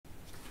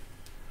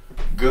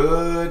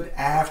Good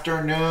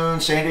afternoon,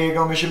 San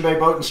Diego Mission Bay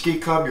Boat and Ski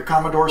Club. Your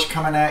Commodores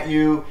coming at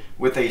you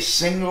with a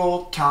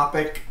single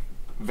topic,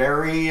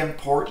 very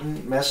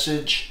important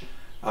message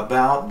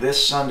about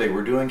this Sunday.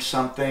 We're doing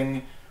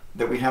something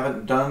that we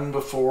haven't done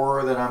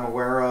before that I'm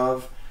aware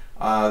of,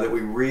 that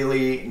we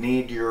really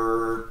need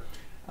your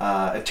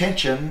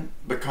attention,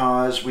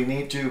 because we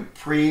need to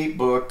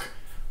pre-book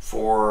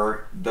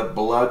for the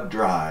blood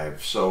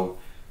drive. So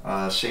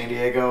San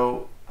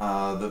Diego,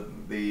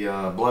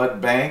 the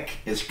blood bank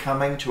is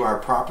coming to our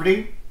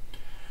property.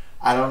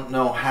 I don't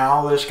know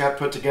how this got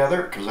put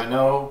together, because I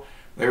know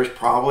there's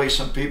probably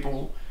some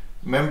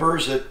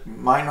members that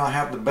might not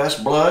have the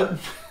best blood,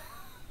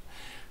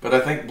 but I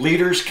think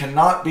bleeders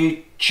cannot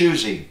be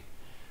choosy.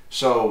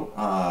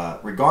 So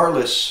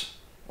regardless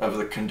of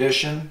the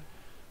condition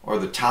or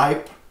the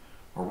type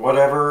or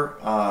whatever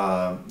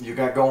you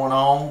got going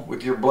on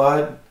with your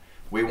blood,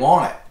 we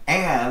want it.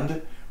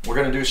 And we're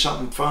going to do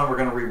something fun. We're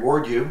going to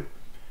reward you.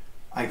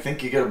 I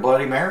think you get a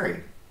Bloody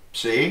Mary.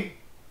 See?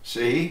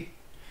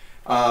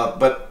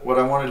 But what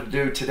I wanted to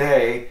do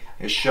today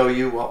is show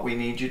you what we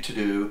need you to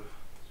do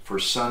for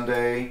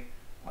Sunday,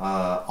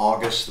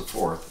 August the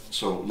 4th.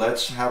 So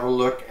let's have a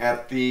look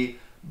at the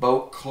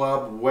Boat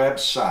Club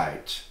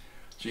website.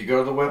 So you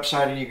go to the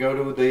website and you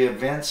go to the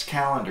events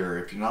calendar.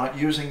 If you're not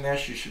using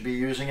this, you should be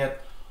using it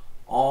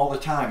all the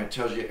time. It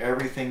tells you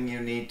everything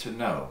you need to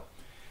know.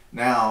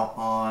 Now,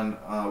 on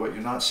what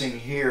you're not seeing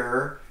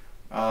here,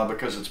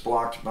 because it's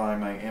blocked by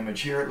my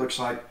image here, it looks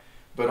like,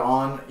 but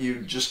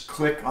you just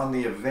click on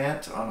the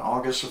event on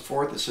August the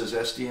 4th. It says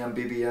SDM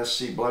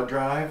BBSC Blood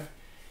Drive,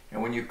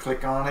 and when you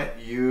click on it,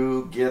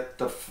 you get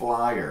the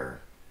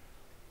flyer.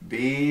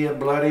 Be a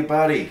bloody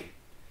buddy.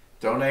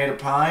 Donate a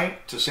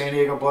pint to San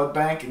Diego Blood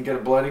Bank and get a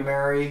Bloody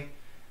Mary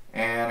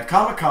and a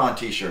Comic-Con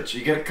t-shirt. So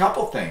you get a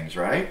couple things,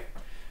 right?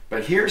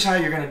 But here's how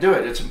you're going to do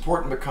it. It's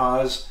important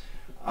because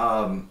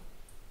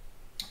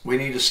we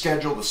need to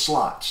schedule the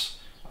slots,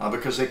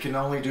 because they can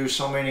only do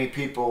so many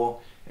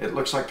people. It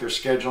looks like they're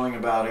scheduling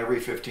about every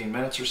 15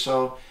 minutes or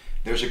so.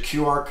 There's a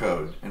QR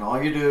code, and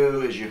all you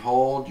do is you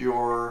hold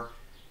your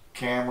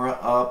camera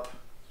up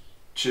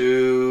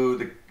to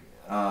the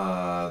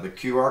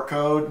QR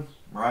code,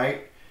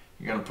 right?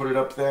 You're going to put it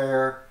up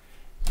there.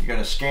 You're going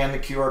to scan the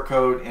QR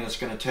code, and it's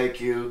going to take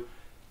you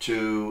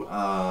to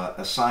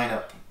a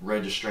sign-up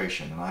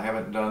registration. And I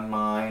haven't done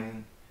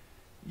mine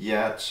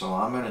yet, so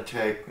I'm going to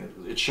take,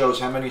 it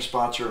shows how many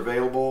spots are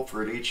available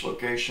for at each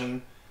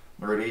location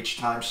or at each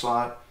time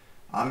slot.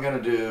 I'm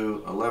going to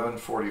do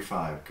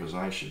 11:45 because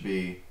I should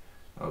be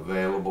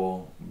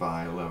available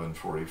by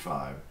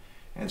 11:45.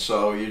 And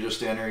so you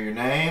just enter your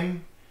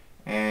name,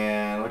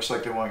 and it looks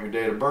like they want your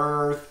date of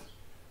birth,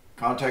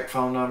 contact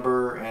phone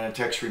number, and a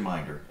text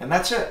reminder, and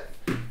that's it.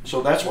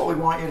 So that's what we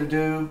want you to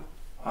do.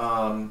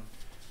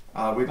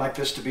 We'd like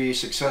this to be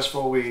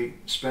successful. We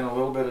spent a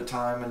little bit of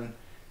time and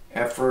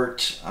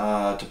effort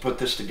to put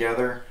this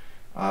together.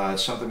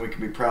 It's something we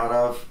can be proud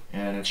of,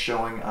 and it's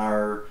showing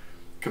our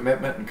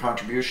commitment and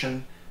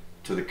contribution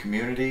to the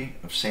community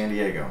of San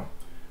Diego.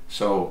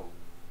 So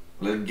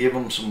let's give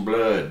them some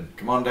blood.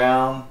 Come on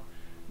down,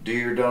 do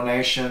your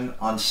donation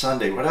on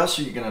Sunday. What else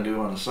are you going to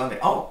do on a Sunday?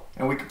 Oh,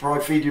 and we could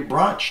probably feed you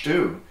brunch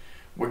too.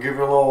 We'll give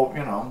you a little,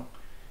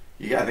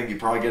 I think you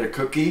probably get a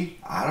cookie,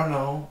 I don't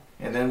know,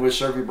 and then we'll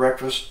serve you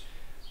breakfast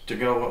to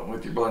go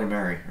with your Bloody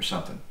Mary or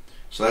something.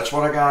 So that's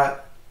what I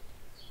got.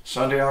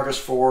 Sunday,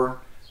 August 4,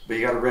 but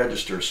you got to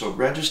register. So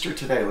register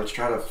today. Let's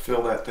try to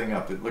fill that thing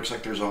up. It looks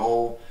like there's a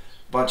whole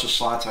bunch of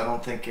slots. I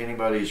don't think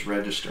anybody's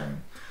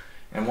registering.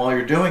 And while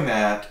you're doing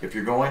that, if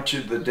you're going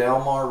to the Del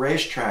Mar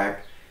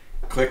racetrack,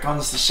 click on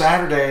the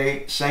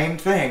Saturday, same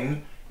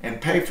thing, and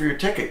pay for your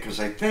ticket, because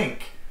I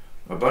think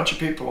a bunch of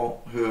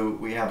people who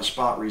we have a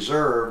spot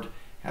reserved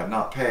have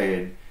not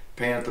paid.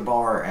 Paying at the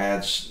bar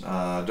adds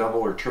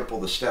double or triple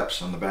the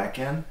steps on the back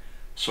end.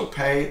 So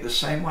pay the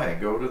same way.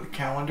 Go to the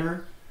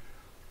calendar,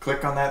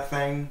 click on that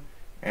thing,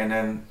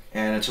 and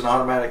it's an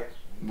automatic.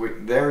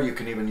 There you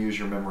can even use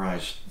your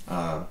memorized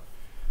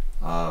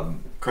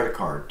credit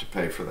card to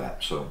pay for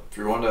that. So if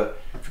you're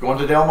going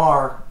to Del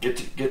Mar,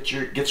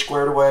 get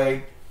squared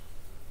away,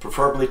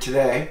 preferably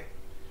today.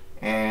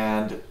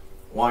 And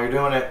while you're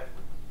doing it,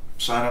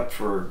 sign up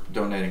for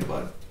donating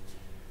blood.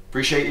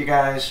 Appreciate you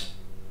guys.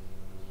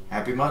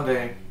 Happy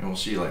Monday, and we'll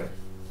see you later.